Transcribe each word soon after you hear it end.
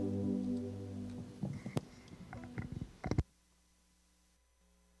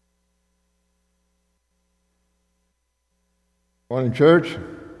Morning, church.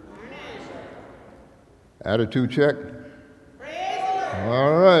 Attitude check.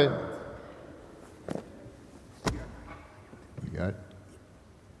 All right. You got it?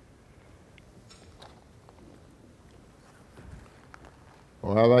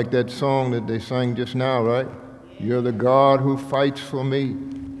 Well, I like that song that they sang just now, right? You're the God who fights for me.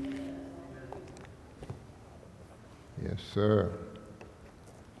 Yes, sir.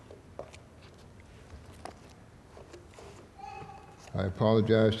 I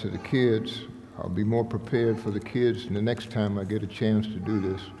apologize to the kids. I'll be more prepared for the kids the next time I get a chance to do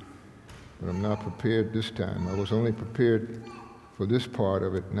this. But I'm not prepared this time. I was only prepared for this part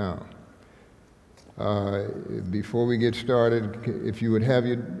of it now. Before we get started, if you would have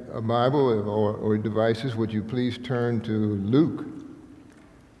your Bible or devices, would you please turn to Luke?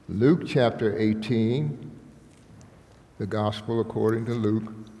 Luke chapter 18, the Gospel according to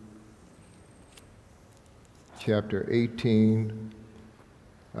Luke, chapter 18.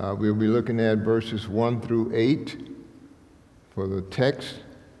 We'll be looking at verses 1 through 8 for the text.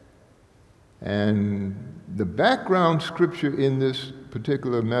 And the background scripture in this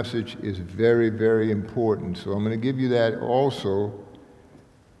particular message is very, very important. So I'm going to give you that also.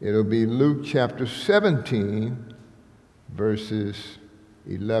 It'll be Luke chapter 17, verses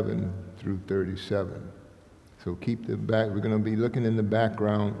 11 through 37. So keep the back. We're going to be looking in the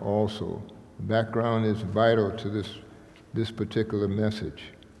background also. The background is vital to this particular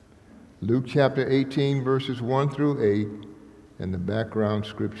message. Luke chapter 18, verses 1 through 8, and the background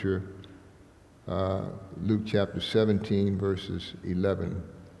scripture, Luke chapter 17, verses 11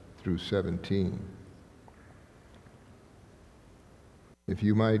 through 17. If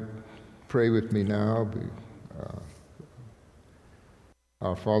you might pray with me now.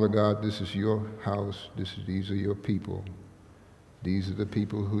 Our Father God, this is your house. These are your people. These are the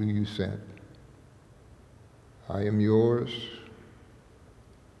people who you sent. I am yours,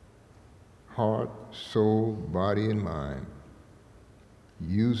 heart, soul, body, and mind.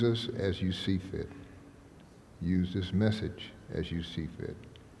 Use us as you see fit. Use this message as you see fit.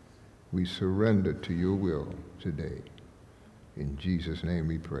 We surrender to your will today. In Jesus' name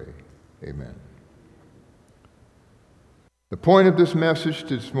we pray. Amen. The point of this message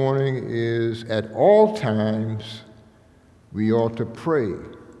this morning is at all times we ought to pray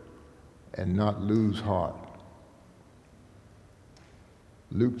and not lose heart.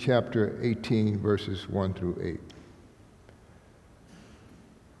 Luke chapter 18, verses 1 through 8.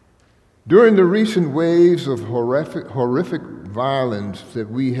 During the recent waves of horrific violence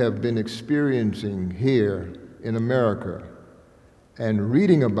that we have been experiencing here in America and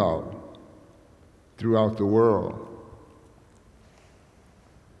reading about throughout the world,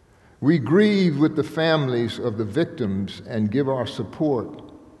 we grieve with the families of the victims and give our support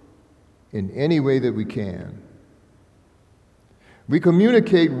in any way that we can. We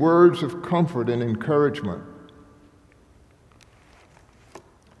communicate words of comfort and encouragement,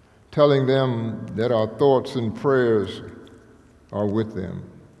 telling them that our thoughts and prayers are with them.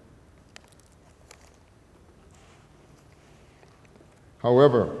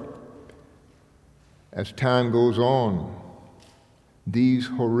 However, as time goes on, these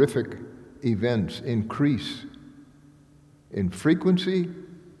horrific events increase in frequency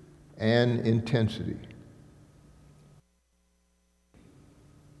and intensity.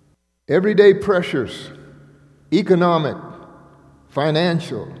 Everyday pressures, economic,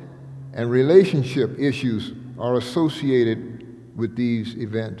 financial, and relationship issues are associated with these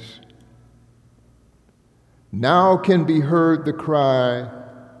events. Now can be heard the cry,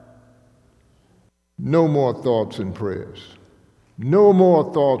 no more thoughts and prayers. No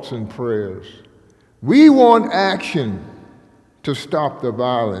more thoughts and prayers. We want action to stop the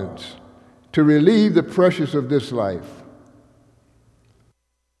violence, to relieve the pressures of this life.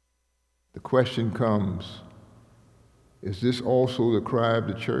 The question comes, is this also the cry of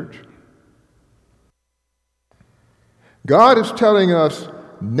the church? God is telling us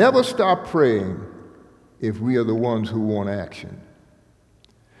never stop praying if we are the ones who want action.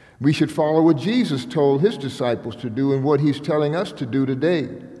 We should follow what Jesus told his disciples to do and what he's telling us to do today.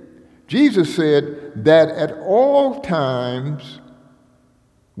 Jesus said that at all times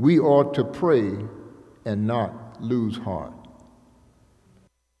we ought to pray and not lose heart.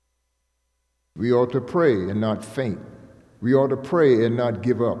 We ought to pray and not faint. We ought to pray and not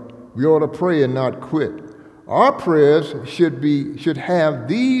give up. We ought to pray and not quit. Our prayers should have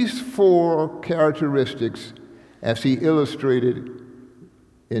these four characteristics as he illustrated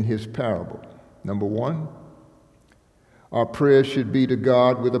in his parable. Number one, our prayers should be to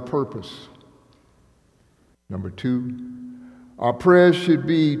God with a purpose. Number two, our prayers should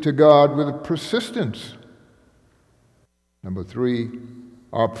be to God with a persistence. Number 3,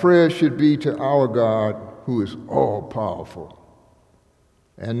 our prayers should be to our God who is all-powerful.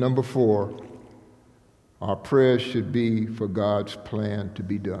 And number 4, our prayers should be for God's plan to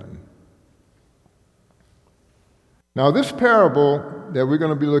be done. Now, this parable that we're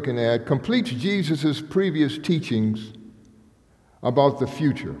going to be looking at completes Jesus' previous teachings about the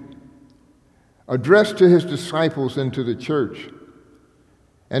future, addressed to his disciples and to the church.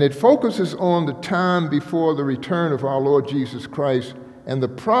 And it focuses on the time before the return of our Lord Jesus Christ and the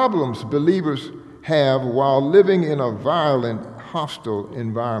problems believers have while living in a violent, hostile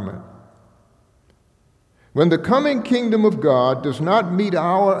environment. When the coming kingdom of God does not meet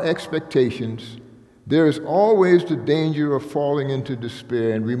our expectations, there is always the danger of falling into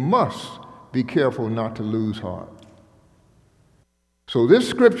despair, and we must be careful not to lose heart. So this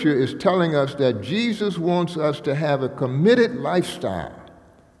scripture is telling us that Jesus wants us to have a committed lifestyle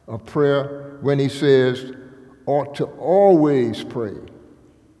of prayer when he says, ought to always pray.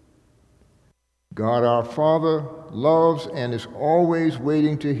 God our Father loves and is always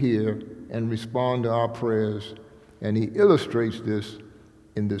waiting to hear and respond to our prayers, and he illustrates this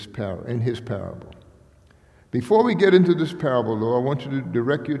in his parable. Before we get into this parable, though, I want you to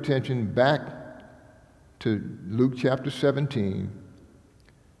direct your attention back to Luke chapter 17,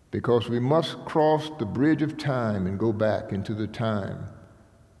 because we must cross the bridge of time and go back into the time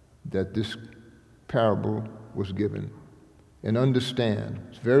that this parable was given and understand.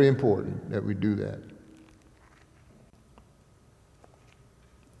 It's very important that we do that.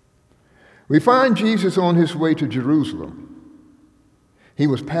 We find Jesus on his way to Jerusalem. He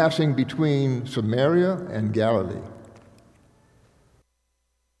was passing between Samaria and Galilee.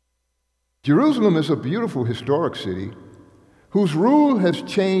 Jerusalem is a beautiful historic city whose rule has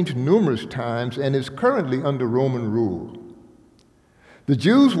changed numerous times and is currently under Roman rule. The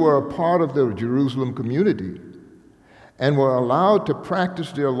Jews were a part of the Jerusalem community and were allowed to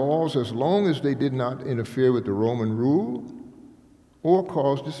practice their laws as long as they did not interfere with the Roman rule or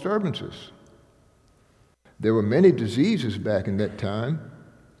cause disturbances. There were many diseases back in that time,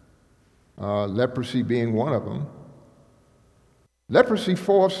 leprosy being one of them. Leprosy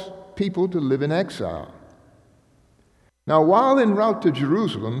forced people to live in exile. Now, while en route to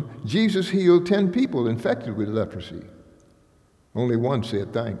Jerusalem, Jesus healed 10 people infected with leprosy. Only one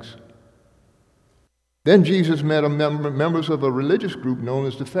said thanks. Then Jesus met members of a religious group known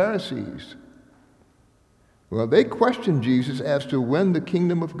as the Pharisees. Well, they questioned Jesus as to when the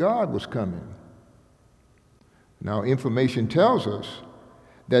kingdom of God was coming. Now, information tells us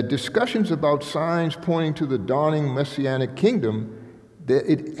that discussions about signs pointing to the dawning messianic kingdom,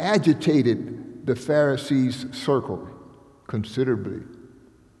 that it agitated the Pharisees' circle considerably.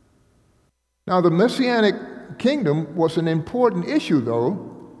 Now, the messianic kingdom was an important issue, though,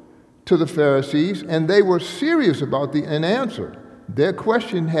 to the Pharisees, and they were serious about an answer. Their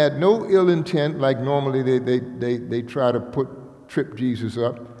question had no ill intent, like normally they try to trip Jesus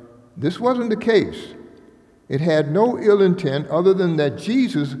up. This wasn't the case. It had no ill intent other than that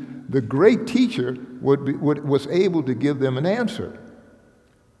Jesus, the great teacher, was able to give them an answer.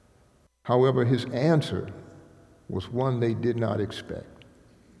 However, his answer was one they did not expect.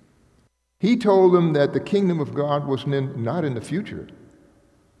 He told them that the kingdom of God was not in the future.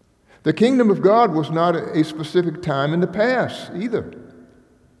 The kingdom of God was not a specific time in the past either.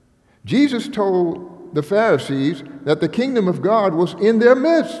 Jesus told the Pharisees that the kingdom of God was in their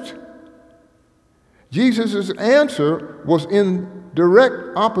midst. Jesus' answer was in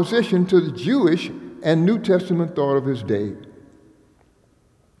direct opposition to the Jewish and New Testament thought of his day.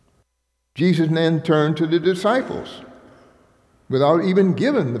 Jesus then turned to the disciples without even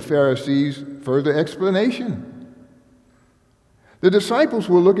giving the Pharisees further explanation. The disciples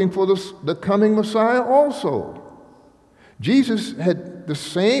were looking for the coming Messiah also. Jesus had the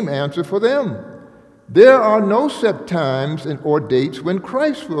same answer for them. There are no set times or dates when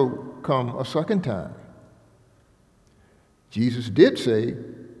Christ will come a second time. Jesus did say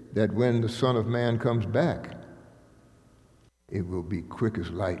that when the Son of Man comes back, it will be quick as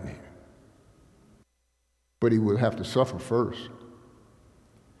lightning. But he will have to suffer first.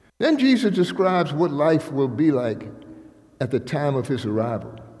 Then Jesus describes what life will be like at the time of his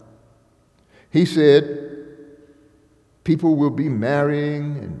arrival. He said, people will be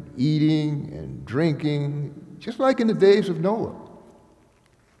marrying and eating and drinking, just like in the days of Noah.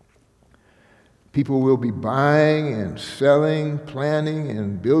 People will be buying and selling, planning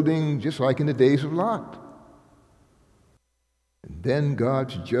and building, just like in the days of Lot. And then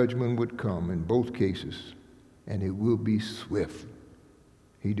God's judgment would come in both cases, and it will be swift.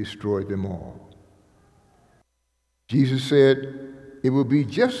 He destroyed them all. Jesus said, it will be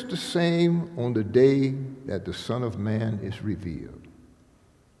just the same on the day that the Son of Man is revealed.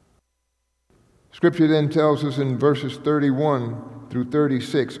 Scripture then tells us in verses 31 through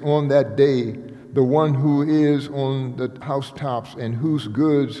 36, on that day, the one who is on the housetops and whose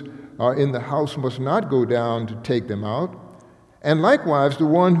goods are in the house must not go down to take them out. And likewise, the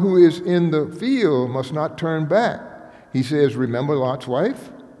one who is in the field must not turn back. He says, remember Lot's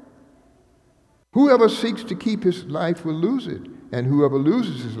wife? Whoever seeks to keep his life will lose it, and whoever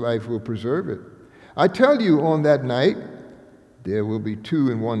loses his life will preserve it. I tell you, on that night, there will be two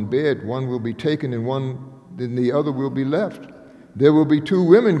in one bed. One will be taken and then the other will be left. There will be two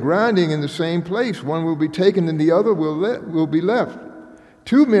women grinding in the same place. One will be taken and the other will be left.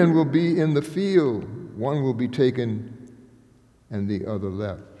 Two men will be in the field. One will be taken and the other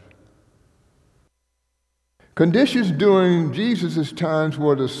left. Conditions during Jesus' times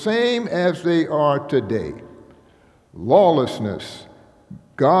were the same as they are today. Lawlessness,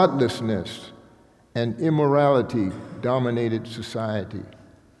 godlessness, and immorality dominated society.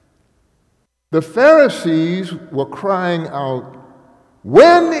 The Pharisees were crying out,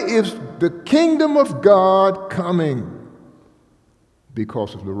 when is the kingdom of God coming?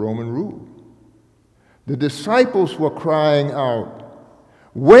 Because of the Roman rule. The disciples were crying out,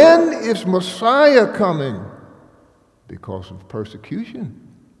 when is Messiah coming? Because of persecution.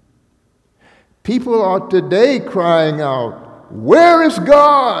 People are today crying out, where is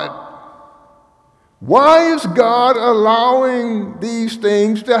God? Why is God allowing these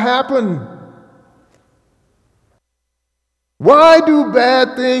things to happen? Why do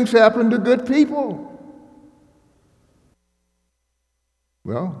bad things happen to good people?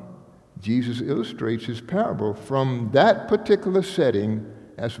 Well, Jesus illustrates his parable from that particular setting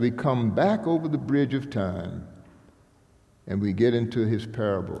as we come back over the bridge of time and we get into his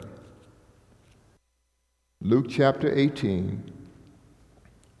parable. Luke chapter 18,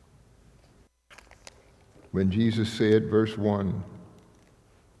 when Jesus said, verse 1,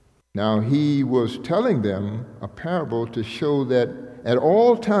 now he was telling them a parable to show that at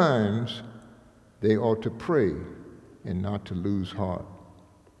all times they ought to pray and not to lose heart.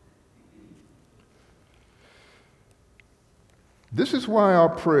 This is why our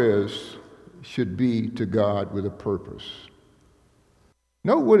prayers should be to God with a purpose.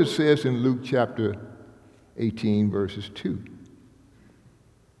 Note what it says in Luke chapter 18, verses 2.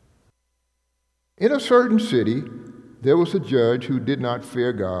 In a certain city, there was a judge who did not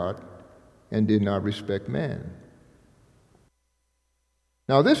fear God and did not respect man.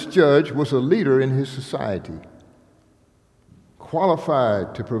 Now, this judge was a leader in his society,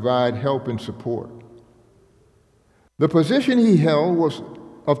 qualified to provide help and support. The position he held was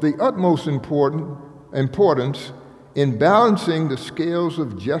of the utmost importance in balancing the scales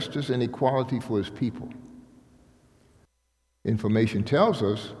of justice and equality for his people. Information tells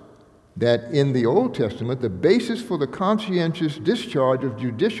us that in the Old Testament, the basis for the conscientious discharge of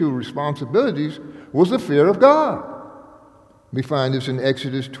judicial responsibilities was the fear of God. We find this in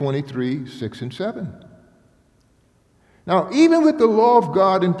Exodus 23, 6 and 7. Now, even with the law of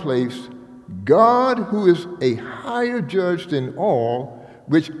God in place, God, who is a higher judge than all,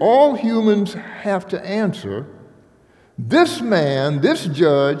 which all humans have to answer, this man, this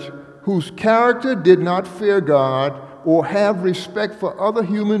judge, whose character did not fear God or have respect for other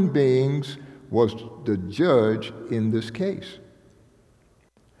human beings, was the judge in this case.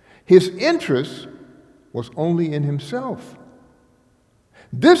 His interest was only in himself.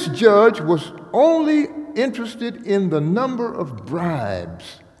 This judge was only interested in the number of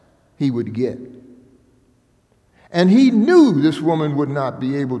bribes he would get. And he knew this woman would not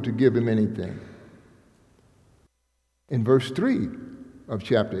be able to give him anything. In verse 3 of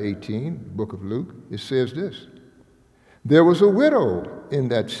chapter 18, the book of Luke, it says this: there was a widow in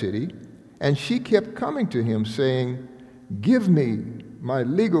that city, and she kept coming to him saying, give me my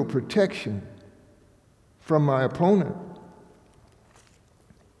legal protection from my opponent.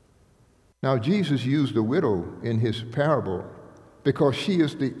 Now, Jesus used the widow in his parable because she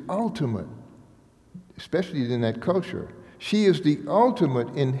is the ultimate, especially in that culture, she is the ultimate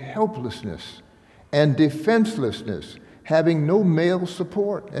in helplessness and defenselessness, having no male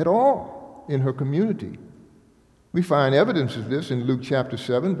support at all in her community. We find evidence of this in Luke chapter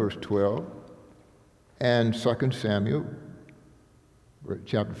 7, verse 12, and 2 Samuel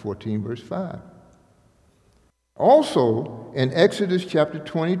chapter 14, verse 5. Also, in Exodus chapter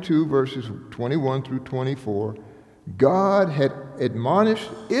 22, verses 21 through 24, God had admonished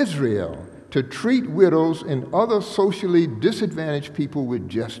Israel to treat widows and other socially disadvantaged people with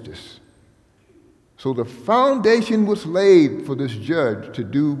justice. So the foundation was laid for this judge to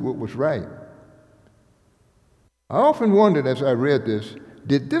do what was right. I often wondered as I read this,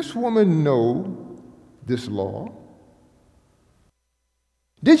 did this woman know this law?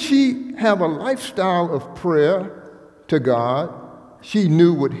 Did she have a lifestyle of prayer to God she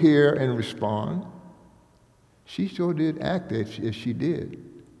knew would hear and respond? She sure did act as she did.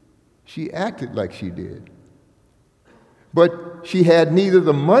 She acted like she did. But she had neither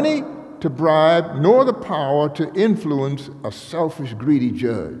the money to bribe nor the power to influence a selfish, greedy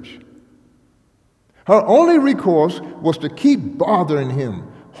judge. Her only recourse was to keep bothering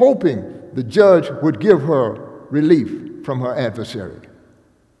him, hoping the judge would give her relief from her adversary.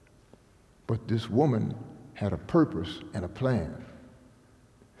 But this woman had a purpose and a plan.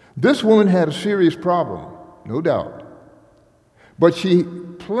 This woman had a serious problem, no doubt. But she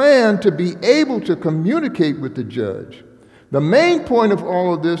planned to be able to communicate with the judge. The main point of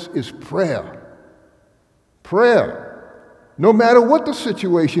all of this is prayer. Prayer. No matter what the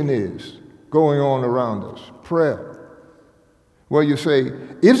situation is going on around us, prayer. Well, you say,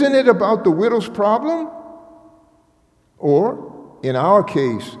 isn't it about the widow's problem? Or, in our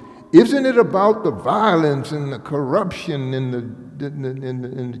case, isn't it about the violence and the corruption and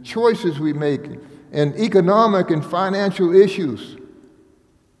the choices we make and economic and financial issues?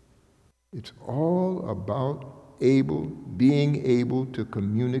 It's all about being able to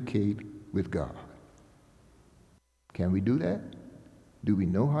communicate with God. Can we do that? Do we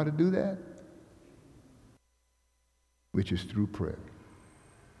know how to do that? Which is through prayer.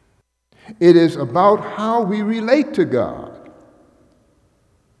 It is about how we relate to God.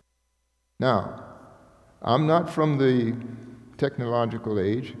 Now, I'm not from the technological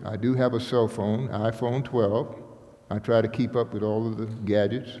age. I do have a cell phone, iPhone 12. I try to keep up with all of the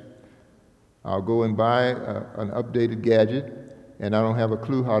gadgets. I'll go and buy an updated gadget, and I don't have a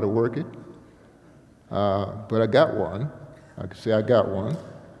clue how to work it. But I got one. I can say I got one.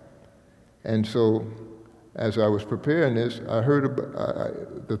 And so, as I was preparing this, I heard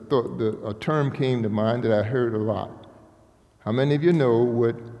a term came to mind that I heard a lot. How many of you know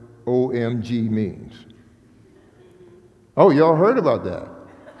what OMG means? Oh, y'all heard about that?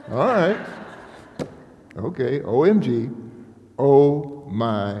 All right. Okay, OMG, oh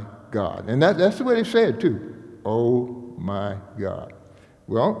my God. And that's the way they say it too. Oh my God.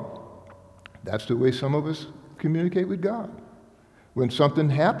 Well, that's the way some of us communicate with God. When something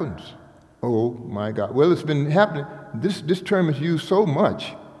happens, oh my God. Well, it's been happening. This term is used so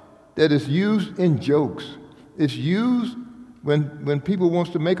much that it's used in jokes. It's used when people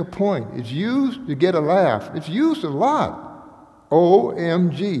wants to make a point. It's used to get a laugh. It's used a lot.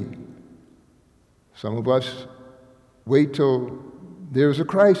 OMG. Some of us wait till there's a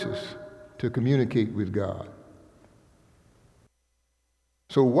crisis to communicate with God.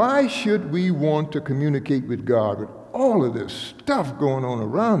 So why should we want to communicate with God with all of this stuff going on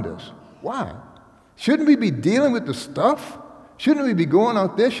around us? Why? Shouldn't we be dealing with the stuff? Shouldn't we be going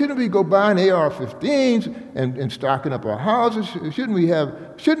out there? Shouldn't we go buying AR-15s and stocking up our houses? Shouldn't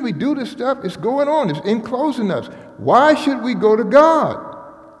we do this stuff? It's going on. It's enclosing us. Why should we go to God?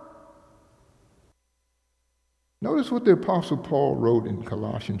 Notice what the Apostle Paul wrote in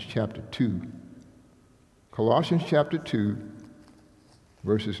Colossians chapter 2. Colossians chapter 2,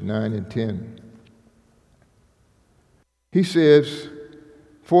 verses 9 and 10. He says,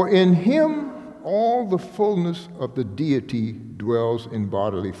 "For in him all the fullness of the deity dwells in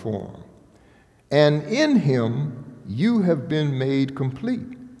bodily form, and in him you have been made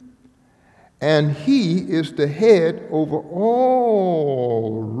complete. And he is the head over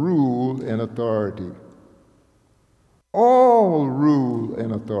all rule and authority." All rule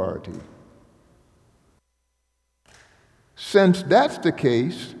and authority. Since that's the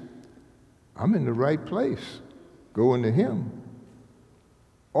case, I'm in the right place, going to him.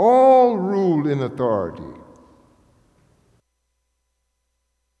 All rule and authority.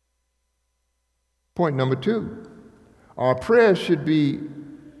 Point number 2. Our prayers should be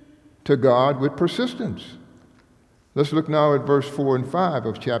to God with persistence. Let's look now at verse 4 and 5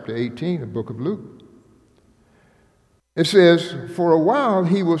 of chapter 18 of the book of Luke. It says, "For a while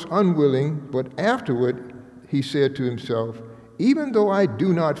he was unwilling, but afterward he said to himself, 'Even though I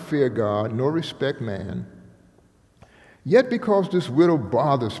do not fear God nor respect man, yet because this widow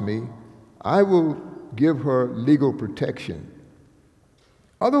bothers me, I will give her legal protection.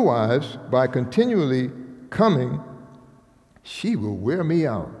 Otherwise, by continually coming, she will wear me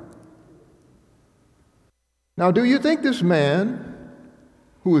out.'" Now, do you think this man,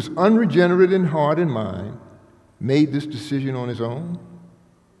 who is unregenerate in heart and mind, made this decision on his own?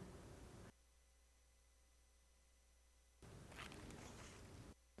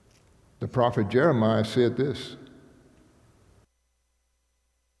 The prophet Jeremiah said this,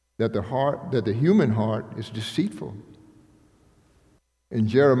 that the human heart is deceitful. In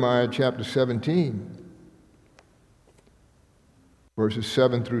Jeremiah chapter 17, verses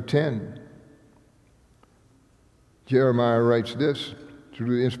 7 through 10, Jeremiah writes this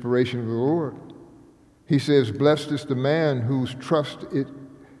through the inspiration of the Lord. He says, Blessed is the man who trusts in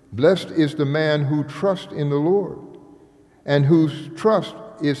the Lord, and whose trust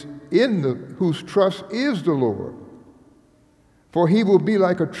is the Lord. For he will be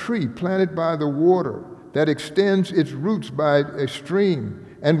like a tree planted by the water that extends its roots by a stream,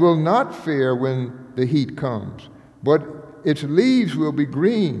 and will not fear when the heat comes, but its leaves will be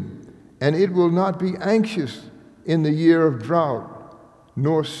green, and it will not be anxious in the year of drought,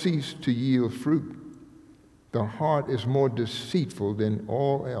 nor cease to yield fruit. The heart is more deceitful than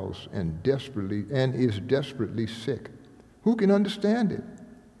all else and is desperately sick. Who can understand it?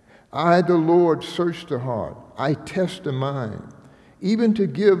 I, the Lord, search the heart. I test the mind, even to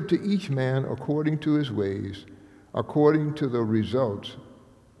give to each man according to his ways, according to the results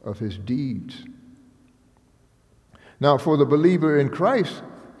of his deeds. Now, for the believer in Christ,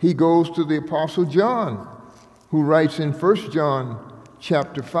 he goes to the Apostle John, who writes in 1 John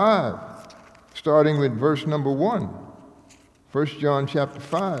chapter 5, starting with verse number 1. 1 John chapter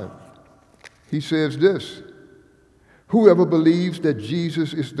 5. He says this, Whoever believes that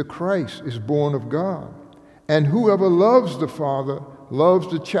Jesus is the Christ is born of God, and whoever loves the Father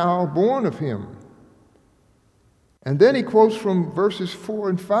loves the child born of him. And then he quotes from verses 4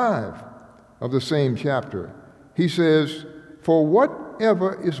 and 5 of the same chapter. He says, For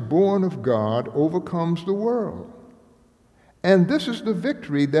whatever is born of God overcomes the world. And this is the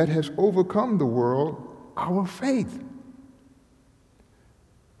victory that has overcome the world, our faith.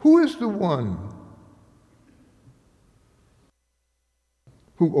 Who is the one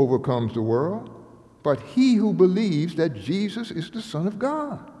who overcomes the world? But he who believes that Jesus is the Son of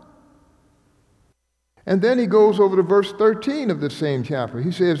God. And then he goes over to verse 13 of the same chapter.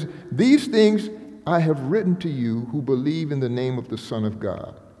 He says, These things I have written to you who believe in the name of the Son of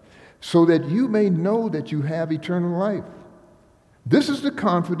God, so that you may know that you have eternal life. This is the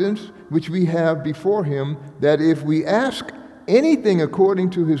confidence which we have before him, that if we ask anything according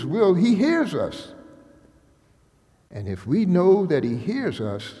to his will, he hears us. And if we know that he hears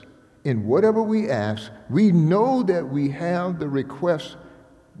us in whatever we ask, we know that we have the request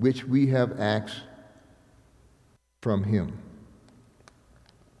which we have asked from him.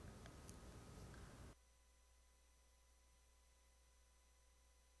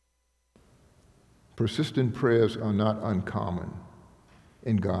 Persistent prayers are not uncommon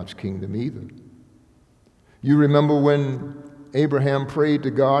in God's kingdom either. You remember when Abraham prayed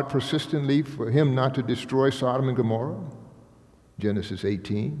to God persistently for him not to destroy Sodom and Gomorrah? Genesis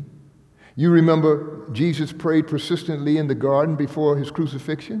 18. You remember Jesus prayed persistently in the garden before his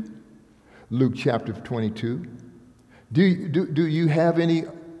crucifixion? Luke chapter 22. Do you have any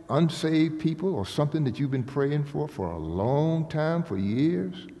unsaved people or something that you've been praying for a long time, for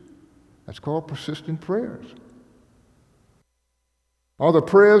years? That's called persistent prayers. Are the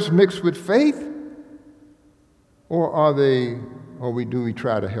prayers mixed with faith, or do we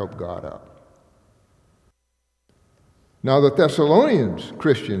try to help God out? Now, the Thessalonians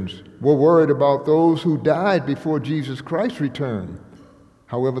Christians were worried about those who died before Jesus Christ returned.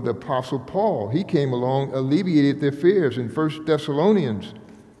 However, the Apostle Paul, he came along, alleviated their fears in 1 Thessalonians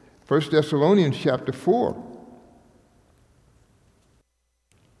chapter 4.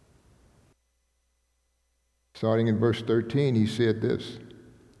 Starting in verse 13, he said this,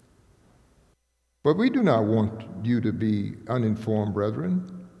 But we do not want you to be uninformed,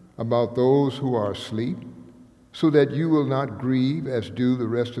 brethren, about those who are asleep, so that you will not grieve as do the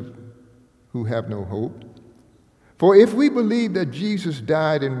rest of who have no hope. For if we believe that Jesus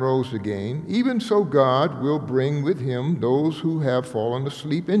died and rose again, even so God will bring with him those who have fallen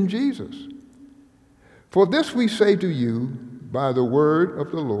asleep in Jesus. For this we say to you by the word of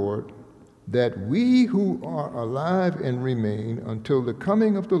the Lord, that we who are alive and remain until the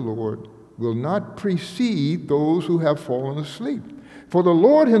coming of the Lord will not precede those who have fallen asleep. For the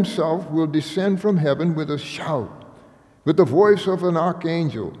Lord himself will descend from heaven with a shout, with the voice of an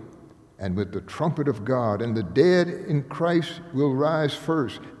archangel, and with the trumpet of God, and the dead in Christ will rise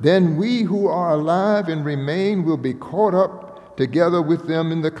first. Then we who are alive and remain will be caught up together with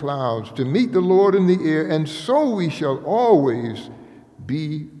them in the clouds to meet the Lord in the air, and so we shall always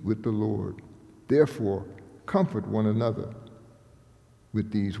be with the Lord. Therefore, comfort one another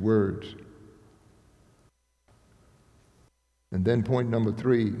with these words. And then point number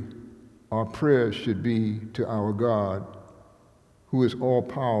 3, our prayers should be to our God, who is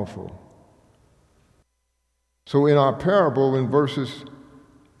all-powerful. So in our parable in verses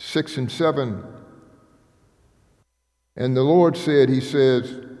 6 and 7. And the Lord said, he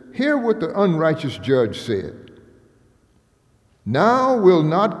says, hear what the unrighteous judge said. Now will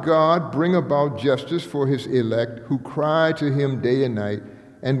not God bring about justice for his elect who cry to him day and night?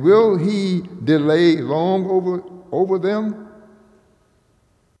 And will he delay long over them?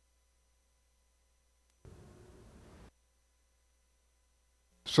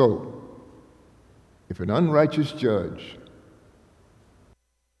 So, if an unrighteous judge,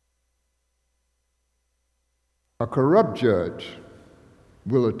 a corrupt judge,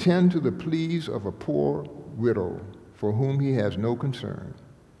 will attend to the pleas of a poor widow for whom he has no concern,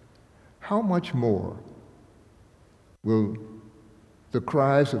 how much more will the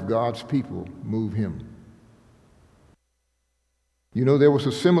cries of God's people move him? You know, there was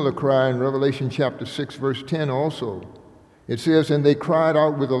a similar cry in Revelation chapter 6, verse 10 also. It says, and they cried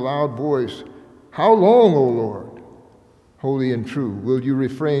out with a loud voice, how long, O Lord, holy and true, will you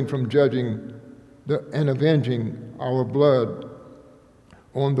refrain from judging and avenging our blood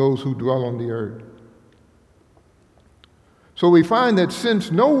on those who dwell on the earth? So we find that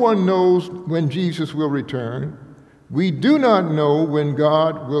since no one knows when Jesus will return, we do not know when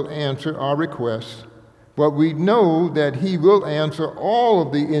God will answer our requests, but we know that he will answer all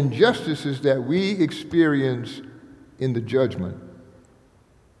of the injustices that we experience in the judgment.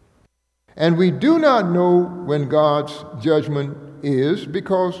 And we do not know when God's judgment is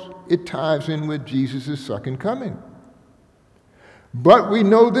because it ties in with Jesus' second coming. But we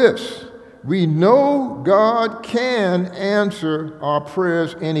know this. We know God can answer our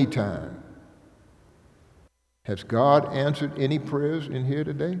prayers anytime. Has God answered any prayers in here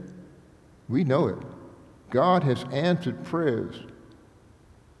today? We know it. God has answered prayers.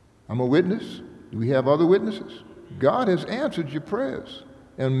 I'm a witness. Do we have other witnesses? God has answered your prayers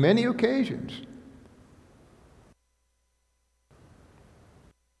on many occasions.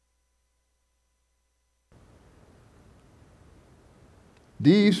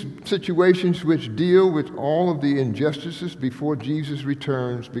 These situations which deal with all of the injustices before Jesus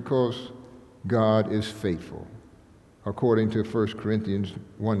returns because God is faithful, according to 1 Corinthians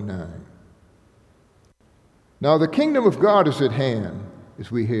 1:9. Now the kingdom of God is at hand,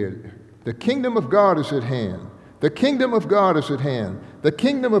 as we hear. The kingdom of God is at hand. The kingdom of God is at hand. The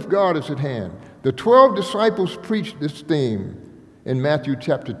kingdom of God is at hand. The 12 disciples preached this theme in Matthew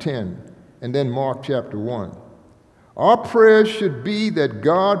chapter 10 and then Mark chapter 1. Our prayers should be that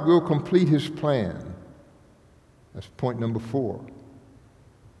God will complete his plan. That's point number 4.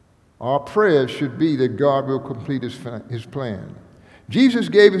 Our prayers should be that God will complete his plan. Jesus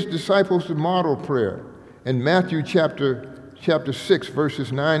gave his disciples the model prayer in Matthew chapter 6,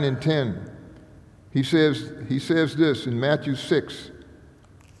 verses 9 and 10. He says this in Matthew 6,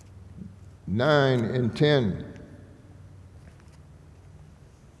 9 and 10.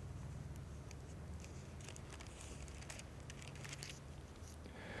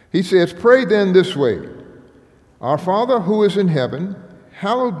 He says, pray then this way, our Father who is in heaven,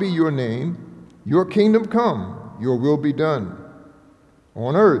 hallowed be your name, your kingdom come, your will be done,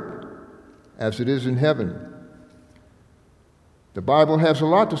 on earth as it is in heaven. The Bible has a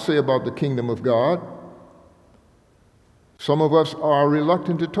lot to say about the kingdom of God. Some of us are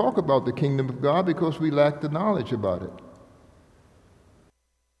reluctant to talk about the kingdom of God because we lack the knowledge about it.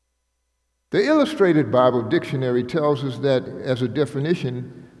 The Illustrated Bible Dictionary tells us that, as a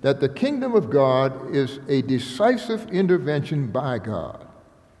definition, that the kingdom of God is a decisive intervention by God.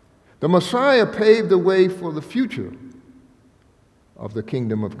 The Messiah paved the way for the future of the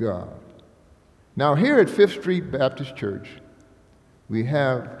kingdom of God. Now, here at Fifth Street Baptist Church, we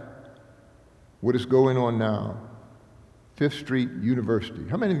have what is going on now, Fifth Street University.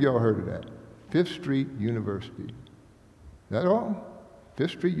 How many of y'all heard of that? Fifth Street University. Is that all?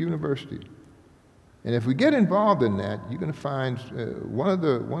 Fifth Street University. And if we get involved in that, you're going to find one of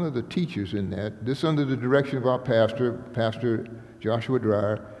the teachers in that, this under the direction of our pastor, Pastor Joshua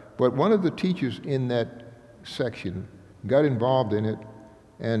Dreyer, but one of the teachers in that section got involved in it,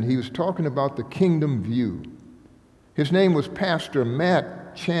 and he was talking about the kingdom view. His name was Pastor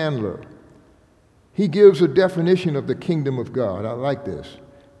Matt Chandler. He gives a definition of the kingdom of God. I like this.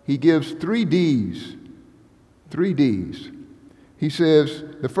 He gives 3 Ds. 3 Ds. He says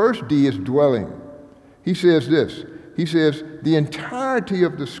the first D is dwelling. He says this. He says the entirety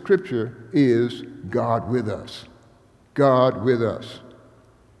of the scripture is God with us. God with us.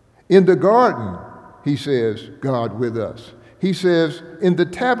 In the garden, he says, God with us. He says in the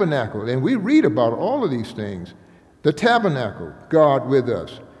tabernacle, and we read about all of these things, the tabernacle, God with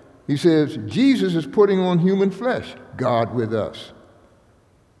us. He says Jesus is putting on human flesh, God with us.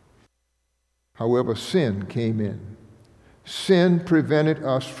 However, sin came in. Sin prevented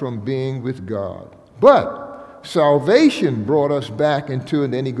us from being with God. But salvation brought us back into,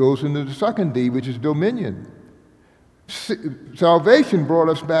 and then he goes into the second D, which is dominion. Salvation brought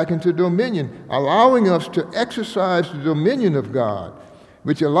us back into dominion, allowing us to exercise the dominion of God,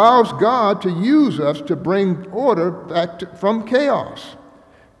 which allows God to use us to bring order back from chaos.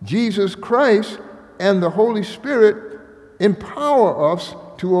 Jesus Christ and the Holy Spirit empower us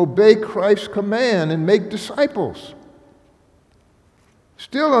to obey Christ's command and make disciples.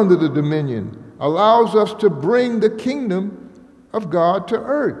 Still under the dominion, allows us to bring the kingdom of God to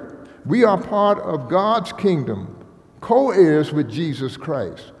earth. We are part of God's kingdom, co-heirs with Jesus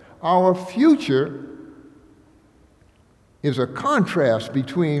Christ. Our future is a contrast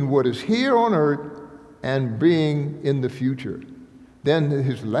between what is here on earth and being in the future. Then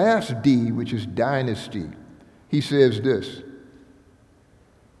his last D, which is dynasty, he says this: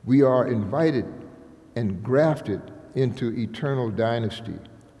 we are invited and grafted into eternal dynasty.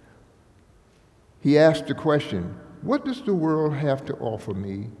 He asked the question, what does the world have to offer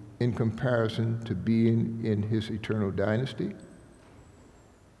me in comparison to being in his eternal dynasty?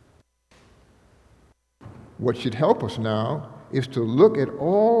 What should help us now is to look at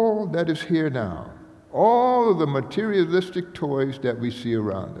all that is here now, all of the materialistic toys that we see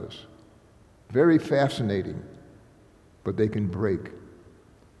around us. Very fascinating, but they can break.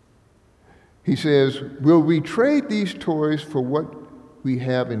 He says, will we trade these toys for what we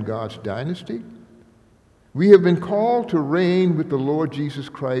have in God's dynasty? We have been called to reign with the Lord Jesus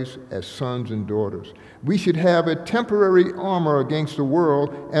Christ as sons and daughters. We should have a temporary armor against the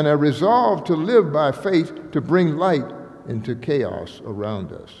world and a resolve to live by faith to bring light into chaos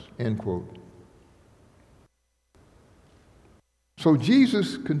around us. End quote. So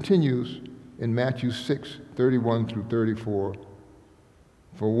Jesus continues in Matthew 6:31 through 34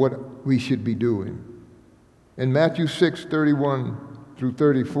 for what we should be doing. In Matthew 6:31 through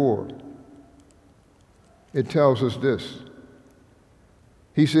 34, it tells us this.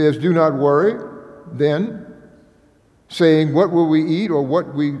 He says, do not worry then, saying, what will we eat, or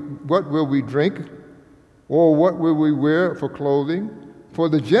what will we drink, or what will we wear for clothing? For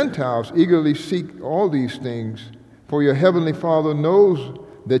the Gentiles eagerly seek all these things, for your heavenly Father knows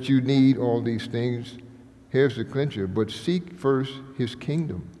that you need all these things. Here's the clincher, but seek first his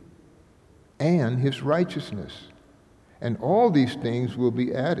kingdom and his righteousness, and all these things will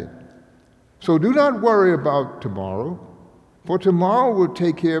be added. So do not worry about tomorrow, for tomorrow will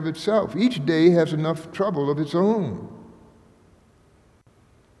take care of itself. Each day has enough trouble of its own.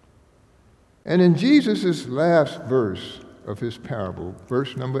 And in Jesus' last verse of his parable,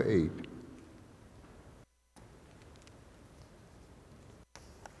 verse number 8,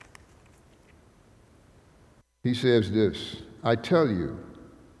 he says this, I tell you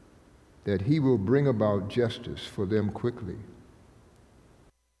that he will bring about justice for them quickly.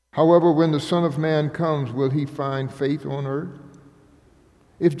 However, when the Son of Man comes, will he find faith on earth?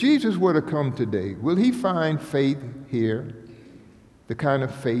 If Jesus were to come today, will he find faith here? The kind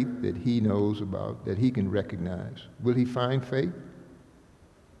of faith that he knows about, that he can recognize. Will he find faith?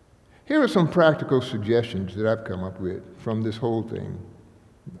 Here are some practical suggestions that I've come up with from this whole thing.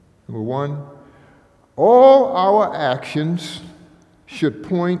 Number one, all our actions should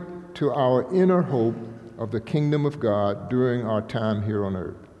point to our inner hope of the kingdom of God during our time here on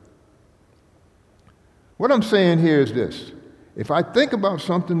earth. What I'm saying here is this. If I think about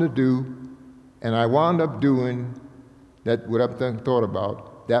something to do and I wound up doing that what I've thought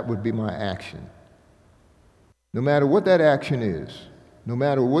about, that would be my action. No matter what that action is,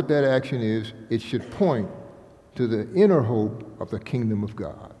 it should point to the inner hope of the kingdom of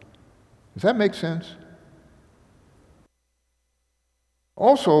God. Does that make sense?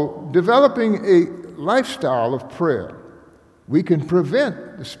 Also, developing a lifestyle of prayer. We can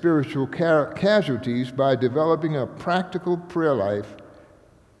prevent the spiritual casualties by developing a practical prayer life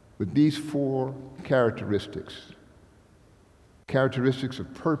with these 4 characteristics. Characteristics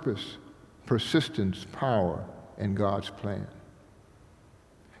of purpose, persistence, power, and God's plan.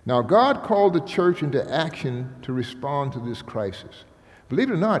 Now, God called the church into action to respond to this crisis. Believe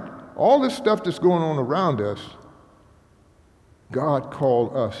it or not, all this stuff that's going on around us, God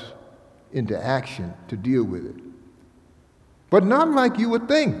called us into action to deal with it. But not like you would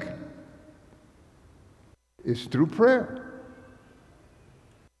think. It's through prayer.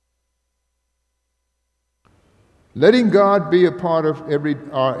 Letting God be a part of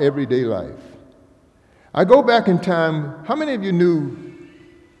our everyday life. I go back in time. How many of you knew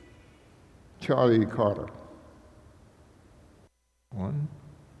Charlie Carter? 1,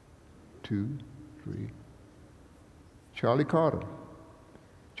 2, 3. Charlie Carter.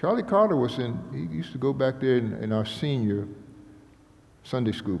 Charlie Carter he used to go back there in our senior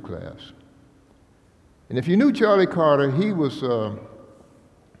Sunday school class. And if you knew Charlie Carter, he was a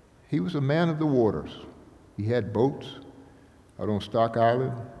man of the waters. He had boats out on Stock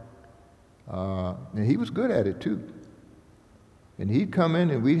Island, and he was good at it too. And he'd come in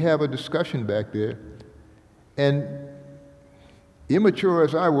and we'd have a discussion back there. And immature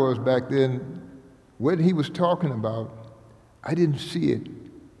as I was back then, what he was talking about, I didn't see it.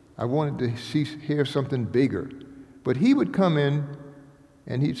 I wanted to hear something bigger. But he would come in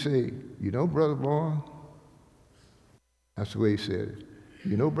and he'd say, you know, Brother Vaughn, that's the way he said it.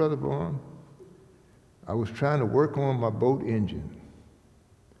 You know, Brother Vaughn, I was trying to work on my boat engine.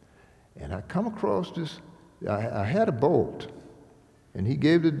 And I come across this, I had a bolt. And he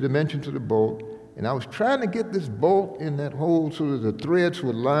gave the dimension to the bolt. And I was trying to get this bolt in that hole so that the threads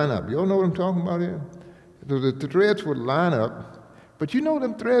would line up. You all know what I'm talking about here? So that the threads would line up. But you know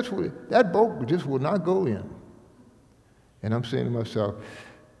them threads, that bolt just will not go in. And I'm saying to myself,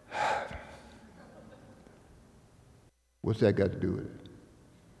 what's that got to do with it?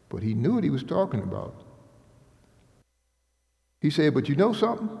 But he knew what he was talking about. He said, but you know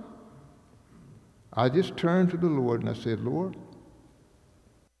something? I just turned to the Lord and I said, Lord,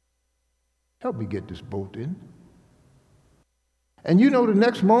 help me get this bolt in. And you know, the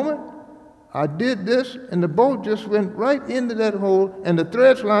next moment, I did this, and the bolt just went right into that hole, and the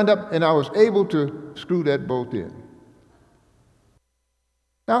threads lined up, and I was able to screw that bolt in.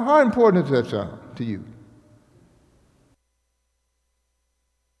 Now, how important does that sound to you?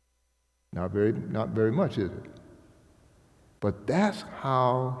 Not very much, is it? But that's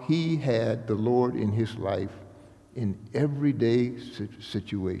how he had the Lord in his life in everyday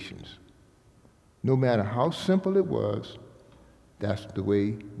situations. No matter how simple it was, that's the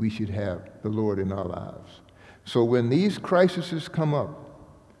way we should have the Lord in our lives. So when these crises come up,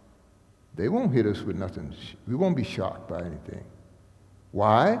 they won't hit us with nothing. We won't be shocked by anything.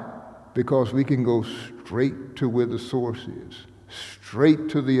 Why? Because we can go straight to where the source is, straight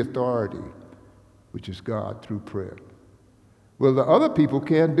to the authority, which is God through prayer. Well, the other people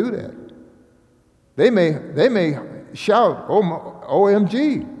can't do that. They may shout,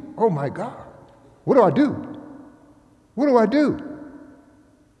 OMG, oh my God. What do I do? What do I do?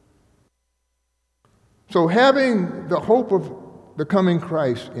 So having the hope of the coming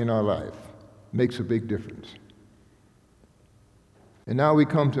Christ in our life makes a big difference. And now we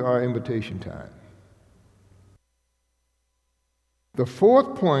come to our invitation time. The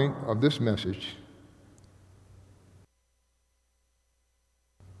fourth point of this message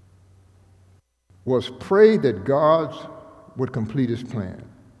was pray that God would complete his plan.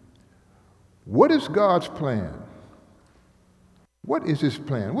 What is God's plan? What is his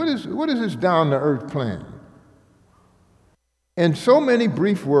plan? What is his down-to-earth plan? In so many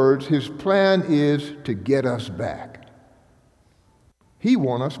brief words, his plan is to get us back. He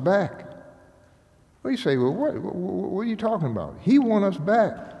wants us back. Well, you say, well, what are you talking about? He wants us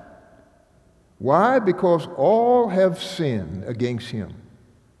back. Why? Because all have sinned against him.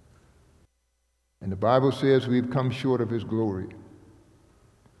 And the Bible says we've come short of his glory.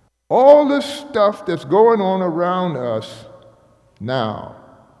 All this stuff that's going on around us now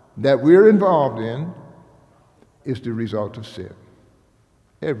that we're involved in is the result of sin.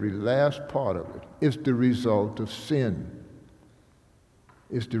 Every last part of it is the result of sin.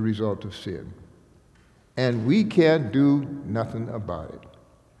 It's the result of sin. And we can't do nothing about it.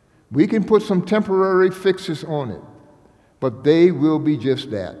 We can put some temporary fixes on it, but they will be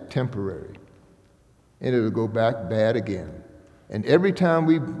just that, temporary. And it'll go back bad again. And every time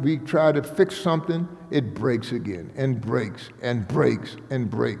we try to fix something, it breaks again, and breaks, and breaks, and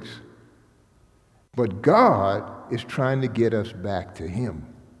breaks. But God is trying to get us back to him.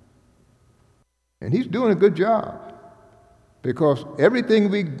 And he's doing a good job, because everything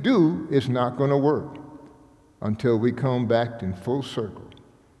we do is not going to work until we come back in full circle.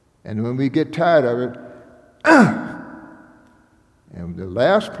 And when we get tired of it, and the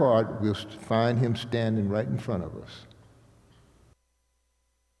last part, we'll find him standing right in front of us.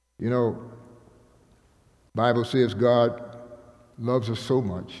 You know, the Bible says God loves us so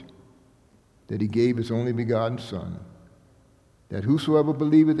much that he gave his only begotten Son, that whosoever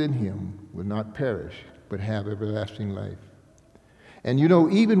believeth in him will not perish, but have everlasting life. And you know,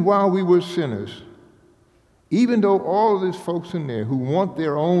 even while we were sinners, even though all of these folks in there who want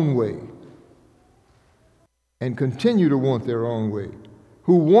their own way and continue to want their own way,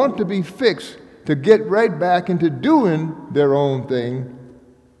 who want to be fixed to get right back into doing their own thing,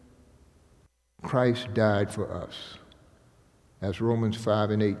 Christ died for us, as Romans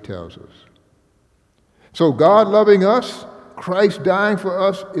 5:8 tells us. So God loving us Christ dying for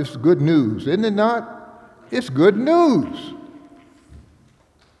us is good news, isn't it not? It's good news.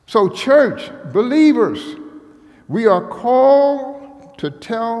 So, church, believers, we are called to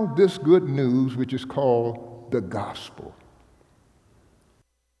tell this good news, which is called the gospel.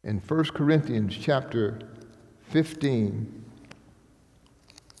 In 1 Corinthians chapter 15,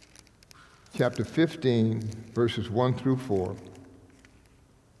 verses 1 through 4.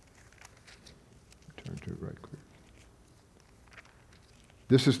 Turn to it right quick.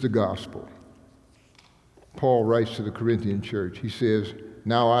 This is the gospel. Paul writes to the Corinthian church. He says,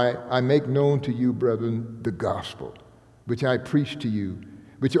 "Now I make known to you, brethren, the gospel, which I preached to you,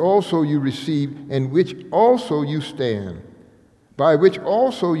 which also you received, and which also you stand, by which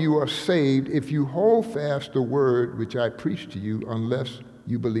also you are saved, if you hold fast the word which I preached to you, unless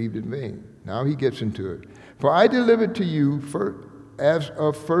you believed in vain." Now he gets into it. "For I delivered to you as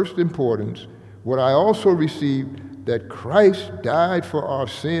of first importance what I also received, that Christ died for our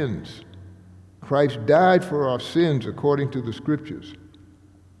sins. Christ died for our sins according to the Scriptures,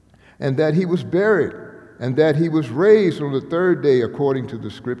 and that he was buried, and that he was raised on the third day according to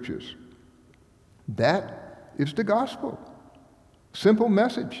the Scriptures." That is the gospel. Simple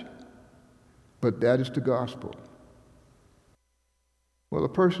message, but that is the gospel. Well, a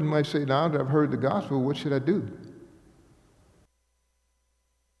person might say, now that I've heard the gospel, what should I do?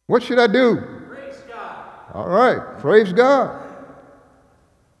 What should I do? Praise God. All right, praise God.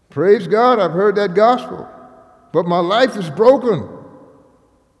 Praise God, I've heard that gospel. But my life is broken.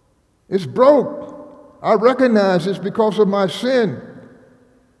 It's broke. I recognize it's because of my sin.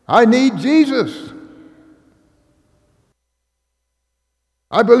 I need Jesus.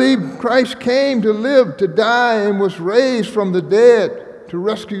 I believe Christ came to live, to die, and was raised from the dead to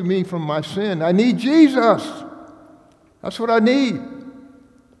rescue me from my sin. I need Jesus. That's what I need.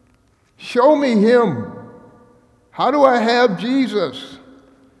 Show me him. How do I have Jesus?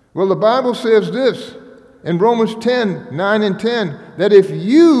 Well, the Bible says this in Romans 10:9 and 10, that if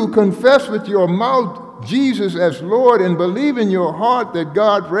you confess with your mouth Jesus as Lord and believe in your heart that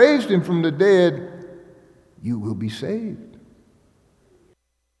God raised him from the dead, you will be saved.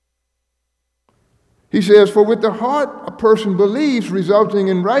 He says, for with the heart a person believes, resulting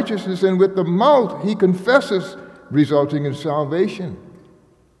in righteousness, and with the mouth he confesses, resulting in salvation.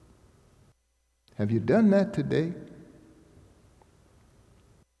 Have you done that today?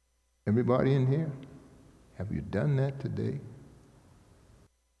 Everybody in here, have you done that today?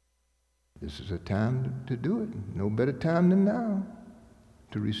 This is a time to do it. No better time than now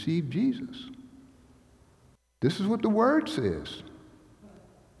to receive Jesus. This is what the Word says.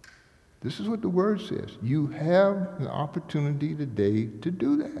 This is what the Word says. You have an opportunity today to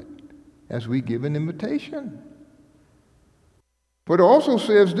do that as we give an invitation. But it also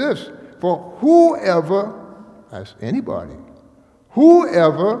says this, for whoever, as anybody,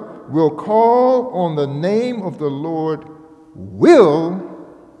 whoever will call on the name of the Lord will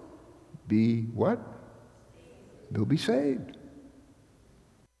be what? They'll be saved.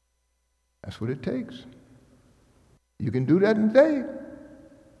 That's what it takes. You can do that in a day.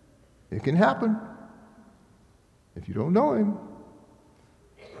 It can happen if you don't know him.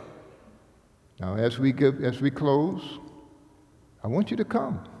 Now, as we close, I want you to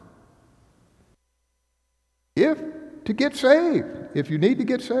come. To get saved, if you need to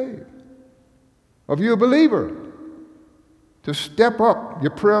get saved, or if you're a believer, to step up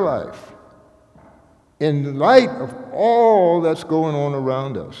your prayer life in light of all that's going on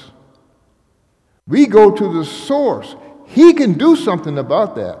around us. We go to the source. He can do something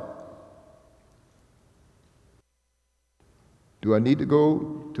about that. Do I need to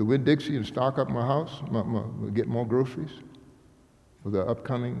go to Winn-Dixie and stock up my house, get more groceries for the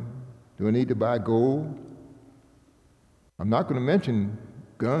upcoming? Do I need to buy gold? I'm not going to mention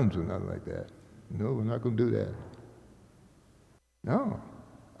guns or nothing like that. No, we're not going to do that. No.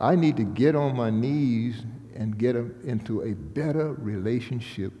 I need to get on my knees and get into a better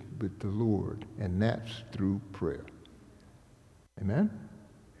relationship with the Lord, and that's through prayer. Amen?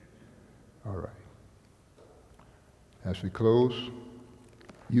 All right. As we close,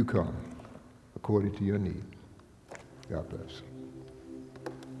 you come according to your need. God bless.